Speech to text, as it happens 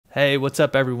Hey, what's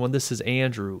up, everyone? This is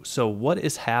Andrew. So, what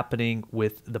is happening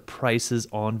with the prices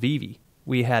on Veve?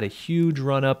 We had a huge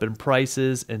run up in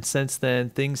prices, and since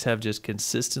then, things have just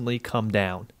consistently come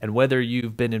down. And whether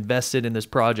you've been invested in this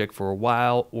project for a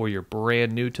while or you're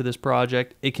brand new to this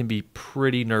project, it can be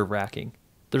pretty nerve-wracking.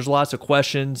 There's lots of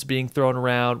questions being thrown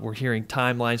around. We're hearing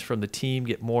timelines from the team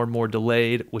get more and more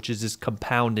delayed, which is just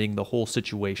compounding the whole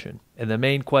situation. And the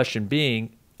main question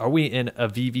being, are we in a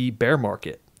Veve bear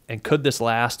market? And could this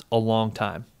last a long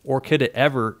time? Or could it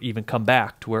ever even come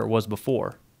back to where it was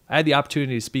before? I had the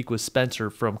opportunity to speak with Spencer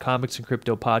from Comics and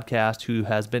Crypto podcast, who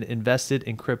has been invested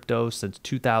in crypto since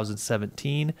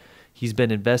 2017. He's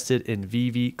been invested in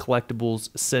Veve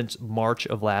collectibles since March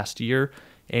of last year,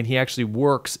 and he actually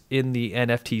works in the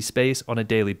NFT space on a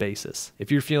daily basis.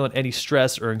 If you're feeling any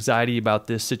stress or anxiety about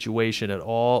this situation at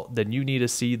all, then you need to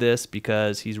see this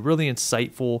because he's really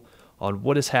insightful on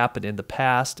what has happened in the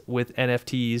past with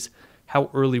NFTs, how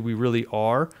early we really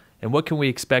are, and what can we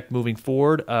expect moving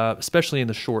forward, especially in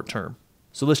the short term.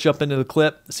 So let's jump into the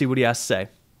clip, see what he has to say.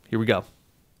 Here we go.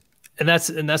 And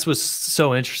that's what's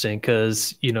so interesting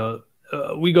because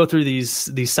we go through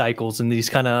these cycles and these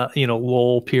kind of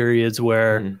lull periods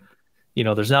where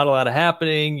there's not a lot of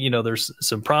happening. There's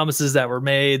some promises that were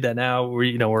made that now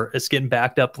it's getting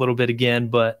backed up a little bit again,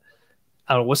 but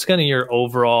I don't know, what's kind of your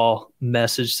overall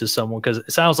message to someone? Because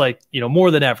it sounds like,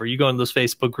 more than ever, you go into those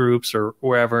Facebook groups or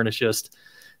wherever, and it's just,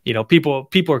 people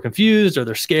are confused or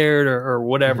they're scared or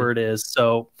whatever it is.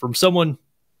 So from someone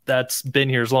that's been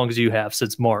here as long as you have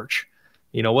since March,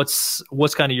 what's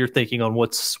kind of your thinking on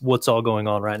what's all going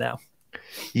on right now?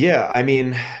 Yeah,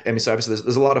 so obviously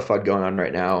there's a lot of FUD going on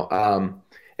right now.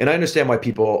 And I understand why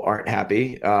people aren't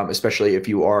happy, especially if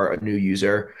you are a new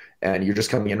user and you're just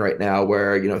coming in right now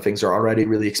where, things are already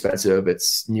really expensive.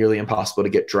 It's nearly impossible to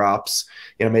get drops.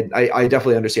 I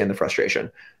definitely understand the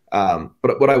frustration.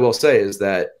 But what I will say is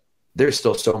that there's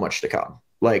still so much to come.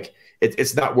 Like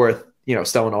it's not worth,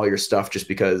 selling all your stuff just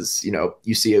because,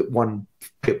 you see one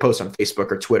post on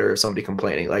Facebook or Twitter of somebody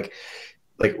complaining. Like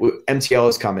MTL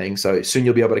is coming, so soon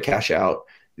you'll be able to cash out.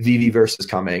 Veveverse is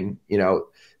coming.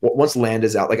 Once land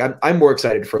is out, like I'm more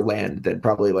excited for land than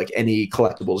probably like any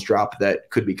collectibles drop that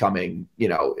could be coming,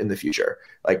 in the future.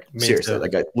 Like seriously,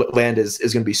 land is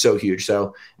going to be so huge.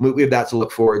 So we have that to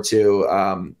look forward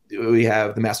to. We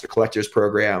have the Master Collectors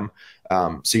program.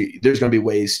 There's going to be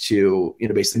ways to,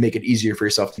 basically make it easier for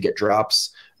yourself to get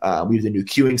drops. We have the new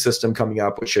queuing system coming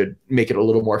up, which should make it a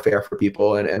little more fair for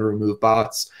people and remove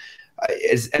bots.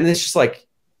 And it's just like,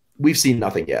 we've seen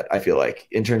nothing yet, I feel like,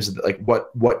 in terms of like what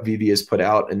Veve has put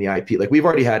out in the IP. Like we've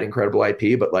already had incredible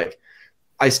IP, but like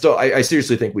I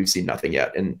seriously think we've seen nothing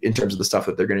yet in terms of the stuff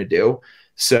that they're going to do.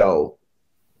 So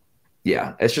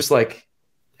yeah, it's just like,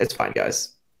 it's fine,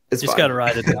 guys. It's just fine. got to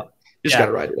ride it out. Just got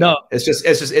to ride it out. It's just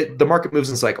the market moves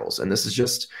in cycles, and this is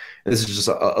just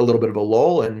a little bit of a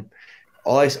lull. And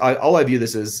all I view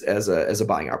this as a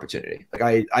buying opportunity.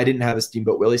 Like I didn't have a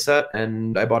Steamboat Willie set,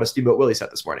 and I bought a Steamboat Willie set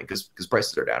this morning because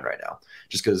prices are down right now.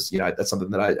 Just because that's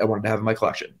something that I wanted to have in my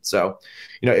collection. So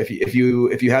if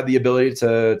you have the ability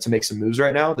to make some moves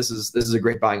right now, this is a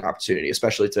great buying opportunity,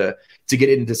 especially to get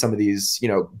into some of these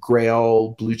Grail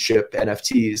blue chip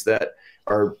NFTs that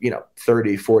are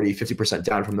 30, 40, 50%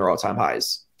 down from their all-time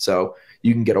highs. So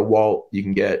you can get a Walt, you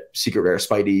can get Secret Rare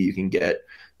Spidey, you can get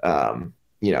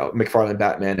McFarlane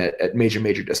Batman at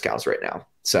major discounts right now.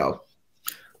 So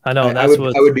I know I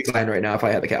would be fine right now if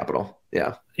I had the capital.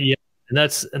 Yeah. Yeah. And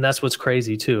that's what's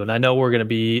crazy too. And I know we're going to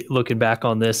be looking back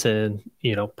on this in,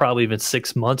 probably even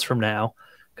 6 months from now.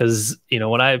 Cause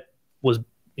when I was,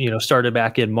 started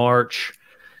back in March,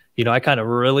 I kind of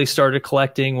really started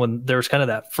collecting when there was kind of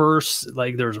that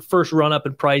there was a first run up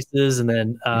in prices. And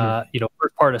then,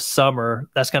 first part of summer,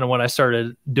 that's kind of when I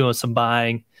started doing some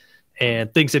buying.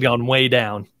 And things had gone way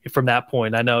down from that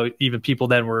point. I know even people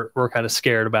then were kind of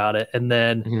scared about it. And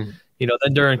then,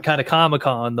 then during kind of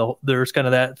Comic-Con, there's kind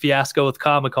of that fiasco with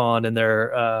Comic-Con and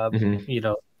their,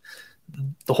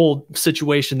 the whole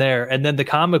situation there. And then the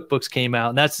comic books came out.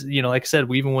 And that's, like I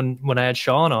said, even when I had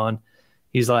Sean on,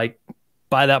 he's like,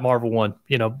 buy that Marvel one,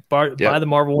 buy the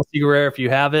Marvel one Secret Rare if you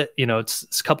have it.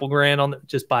 It's a couple grand on it.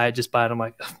 Just buy it. I'm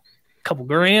like, a couple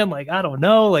grand? Like, I don't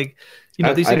know. Like,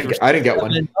 these things I didn't get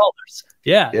one.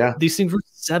 Yeah. These things were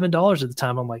 $7 at the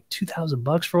time. I'm like,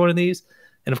 $2,000 for one of these.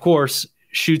 And of course,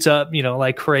 shoots up,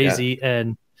 like crazy. Yeah.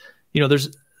 And,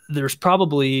 there's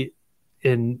probably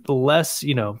in less,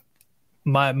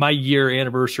 my year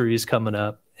anniversary is coming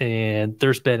up, and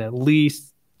there's been at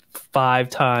least 5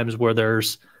 times where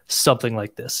there's something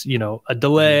like this, a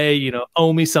delay,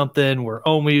 owe me something where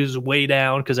owe me is way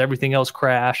down because everything else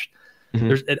crashed.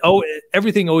 Mhm.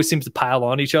 Everything always seems to pile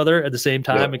on each other at the same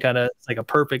time, Yep. and kind of it's like a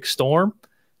perfect storm.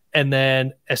 And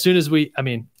then as soon as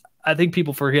I think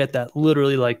people forget that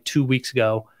literally like 2 weeks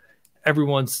ago,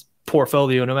 everyone's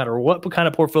portfolio, no matter what kind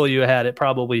of portfolio you had, it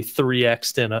probably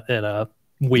 3x'd in a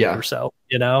week or Yeah. so.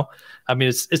 I mean,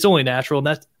 it's only natural,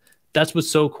 and that's what's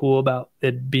so cool about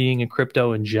it being in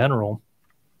crypto in general.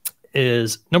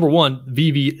 Is number one,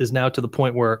 Vivi is now to the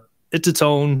point where it's its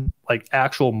own like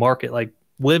actual market, like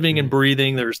living and Mhm.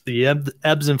 breathing. There's the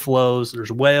ebbs and flows.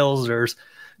 There's whales. There's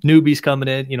newbies coming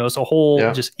in. It's a whole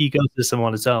Yeah. just ecosystem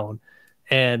on its own.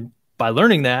 And by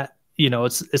learning that,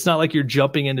 it's not like you're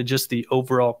jumping into just the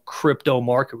overall crypto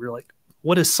market. We're like,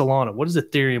 what is Solana? What is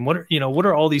Ethereum? What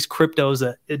are all these cryptos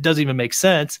that it doesn't even make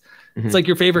sense? It's Mhm. like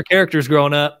your favorite characters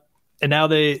growing up, and now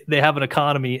they have an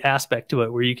economy aspect to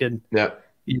it where you can, Yeah.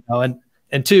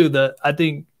 and two, I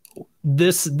think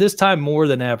this time more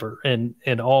than ever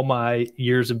in all my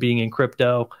years of being in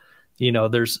crypto,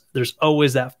 there's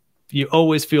always that, you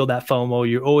always feel that FOMO.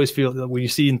 You always feel that when you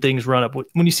see things run up,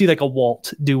 when you see like a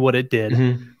Walt do what it did,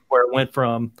 Mhm. where it went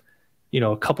from,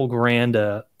 a couple grand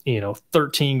to,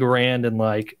 13 grand in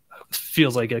like,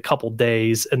 feels like a couple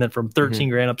days. And then from 13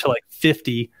 Mhm. grand up to like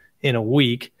 50 in a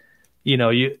week,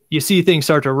 you see things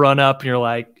start to run up and you're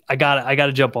like, I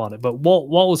gotta jump on it. But Walt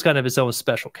was kind of its own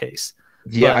special case.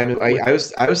 Yeah, I But know.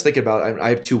 I was thinking about. I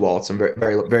have two wallets. I'm very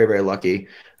very very very lucky.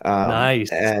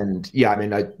 nice. And yeah, I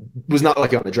mean, I was not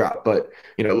lucky on the drop, but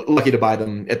lucky to buy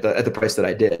them at the price that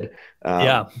I did.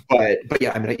 Yeah. But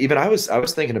yeah, I mean, even I was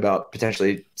thinking about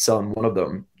potentially selling one of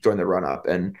them during the run up,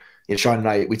 and Sean and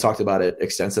I we talked about it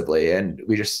extensively, and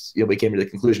we just we came to the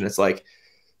conclusion it's like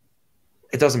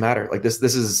it doesn't matter. Like this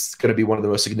is going to be one of the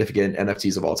most significant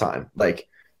NFTs of all time. Like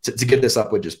to give this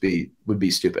up would be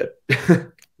stupid.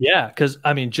 Yeah, because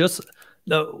I mean, just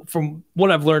from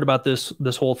what I've learned about this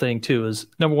whole thing too is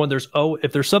number one,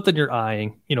 if there's something you're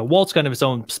eyeing, Walt's kind of its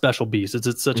own special beast.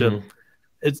 It's such a Mhm.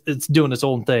 it's doing its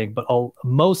own thing. But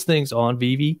most things on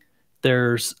Vivi,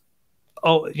 there's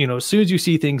as soon as you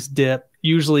see things dip,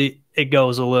 usually it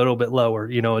goes a little bit lower.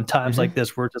 In times like Mhm.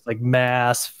 this where it's just like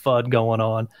mass FUD going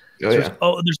on. Oh So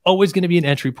yeah. there's always going to be an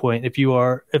entry point if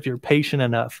you're patient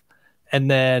enough. And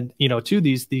then to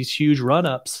these huge run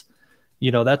ups,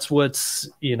 that's what's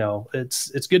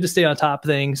it's good to stay on top of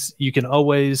things. You can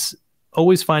always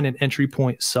find an entry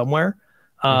point somewhere.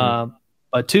 Mhm.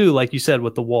 But two, like you said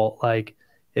with the Walt, like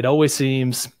it always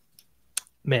seems,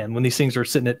 man, when these things are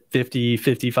sitting at 50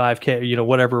 55K,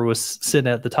 whatever was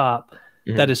sitting at the top,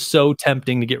 that Mhm. is so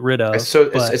tempting to get rid It's of. so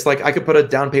But it's like I could put a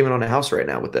down payment on a house right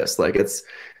now with this. Like it's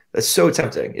so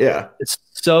tempting. Yeah. it's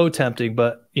so tempting.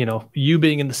 But you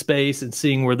being in the space and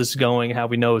seeing where this is going, how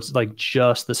we know it's like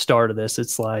just the start of this,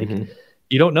 it's like Mhm.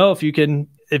 you don't know if you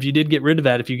did get rid of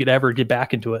that, if you could ever get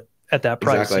back into it at that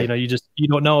price. Exactly. You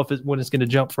don't know when it's going to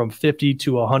jump from 50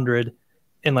 to 100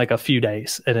 in like a few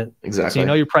days, so Exactly.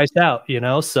 you're priced out.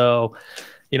 So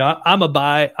I'm a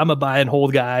buy and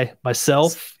hold guy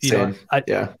myself. Same.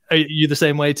 Yeah. Are you the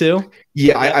same way too?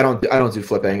 Yeah, Yeah, I don't do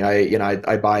flipping.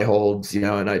 I buy holds,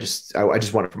 and I just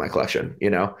want it for my collection,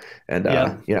 and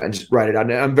yeah, and just write it out.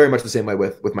 And I'm very much the same way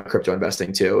with my crypto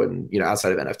investing too. And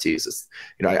outside of NFTs, it's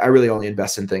I really only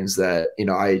invest in things that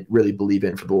I really believe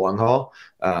in for the long haul.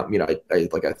 I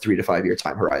like a 3 to 5 year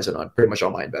time horizon on pretty much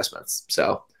all my investments.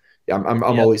 So yeah, I'm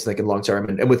yeah, always thinking long term,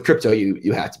 and with crypto,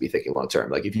 you have to be thinking long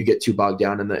term. Like if you get too bogged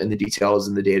down in the details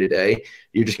in the day to day,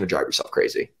 you're just gonna drive yourself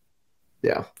crazy.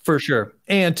 Yeah. for sure.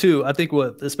 And two, I think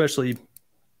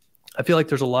I feel like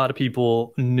there's a lot of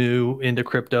people new into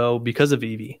crypto because of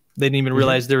EV. They didn't even Hmm.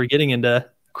 realize they were getting into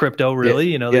crypto. Yeah.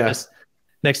 Really, they Yeah. just,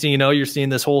 next thing you know, you're seeing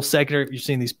this whole sector. You're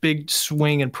seeing these big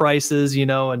swing in prices.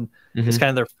 And it's kind Hmm.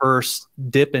 of their first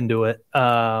dip into it.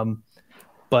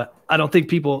 But I don't think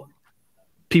people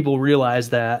realize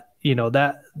that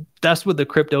that's what the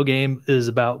crypto game is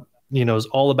about. Is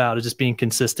all about is just being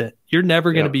consistent. You're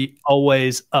never going to Yeah. be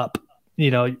always up.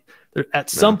 At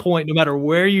some No. point, no matter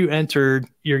where you entered,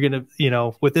 you're going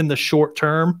to within the short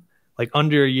term, like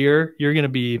under a year,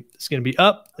 it's going to be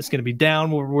up, it's going to be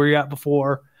down where you're at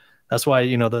before. That's why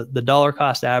the dollar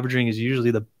cost averaging is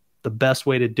usually the best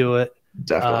way to do it.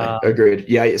 Definitely Uh, agreed.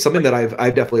 Yeah, something that I've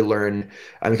definitely learned.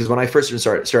 I mean, because when I first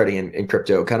starting in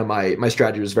crypto, kind of my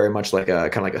strategy was very much like a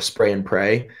kind of like a spray and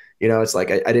pray. It's like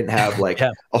I didn't have like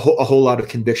yeah, a whole lot of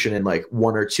conviction in like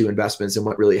one or two investments and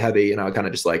went really heavy, and I would kind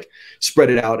of just like spread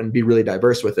it out and be really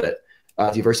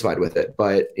diversified with it.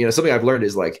 But something I've learned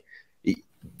is like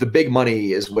the big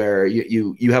money is where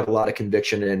you have a lot of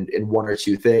conviction in one or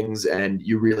two things, and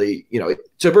you really,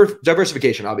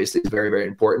 diversification obviously is very, very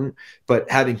important, but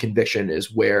having conviction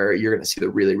is where you're going to see the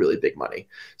really, really big money.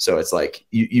 So it's like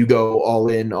you go all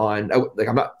in on, like,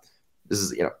 I'm not, this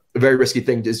is, a very risky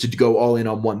thing is to go all in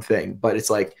on one thing, but it's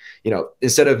like,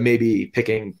 instead of maybe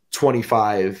picking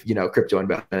 25, crypto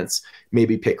investments,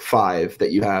 maybe pick 5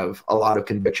 that you have a lot of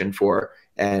conviction for,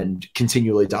 and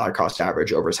continually dollar cost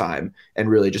average over time, and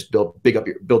really just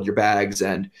build your bags.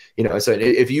 And, so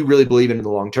if you really believe in the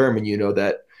long term, and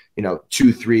that,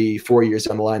 2, 3, 4 years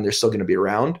down the line, they're still going to be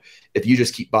around. If you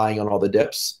just keep buying on all the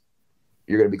dips,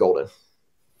 you're going to be golden.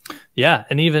 Yeah.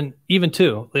 And even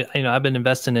too, I've been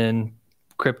investing in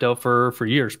crypto for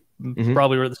years,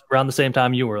 probably around the same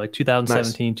time you were, like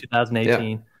 2017, nice.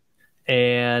 2018. Yeah.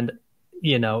 And,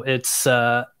 it's,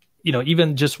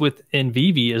 even just within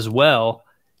Veve as well,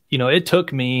 it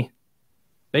took me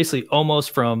basically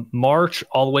almost from March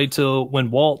all the way to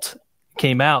when Walt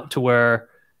came out, to where,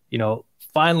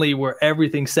 finally where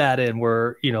everything sat in,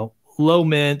 where, low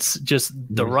mints, just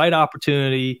the right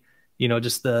opportunity,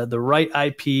 just the right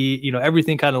IP,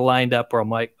 everything kind of lined up where I'm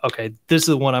like, okay, this is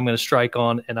the one I'm going to strike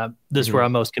on, and this is where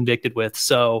I'm most convicted with.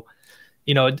 So,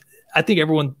 I think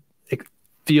everyone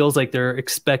feels like they're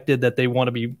expected that they want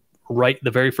to be right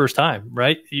the very first time,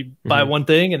 right? You buy one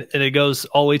thing and it goes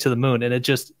all the way to the moon, and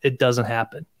it doesn't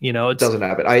happen. It doesn't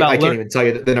happen. I can't even tell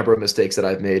you the number of mistakes that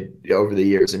I've made over the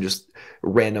years, and just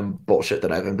random bullshit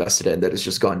that I've invested in that has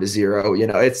just gone to zero.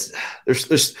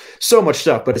 There's so much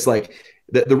stuff, but it's like,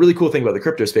 the really cool thing about the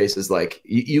crypto space is, like,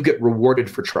 you get rewarded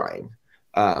for trying,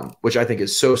 which I think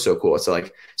is so cool. It's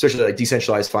like, especially like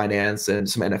decentralized finance and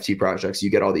some NFT projects, you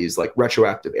get all these like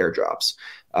retroactive airdrops.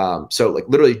 So like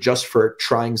literally just for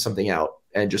trying something out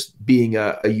and just being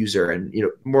a user, and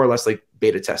more or less like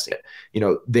beta testing it,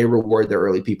 they reward their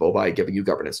early people by giving you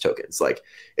governance tokens. Like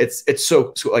it's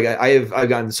so like I've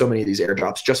gotten so many of these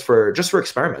airdrops just for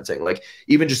experimenting, like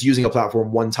even just using a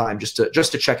platform one time just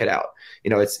to check it out.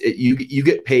 You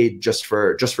get paid just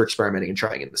for experimenting and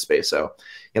trying in the space. So,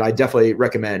 I definitely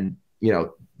recommend,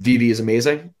 Veve is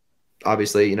amazing.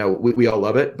 Obviously, we all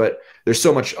love it, but there's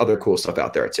so much other cool stuff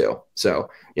out there too. So,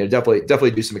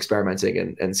 definitely do some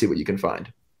experimenting and see what you can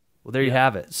find. Well, there you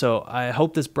have it. So I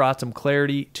hope this brought some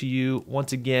clarity to you.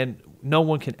 Once again, no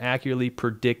one can accurately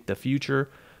predict the future,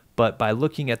 but by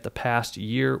looking at the past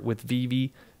year with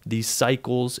Veve, these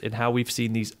cycles and how we've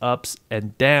seen these ups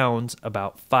and downs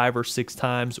about 5 or 6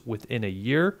 times within a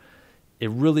year, it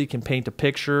really can paint a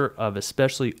picture of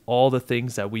especially all the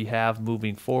things that we have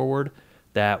moving forward,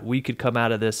 that we could come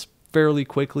out of this fairly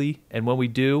quickly. And when we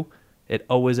do, it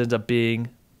always ends up being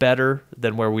better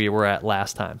than where we were at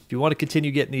last time. If you want to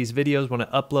continue getting these videos, want to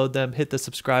upload them, hit the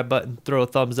subscribe button, throw a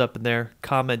thumbs up in there,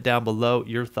 comment down below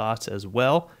your thoughts as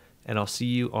well, and I'll see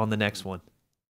you on the next one.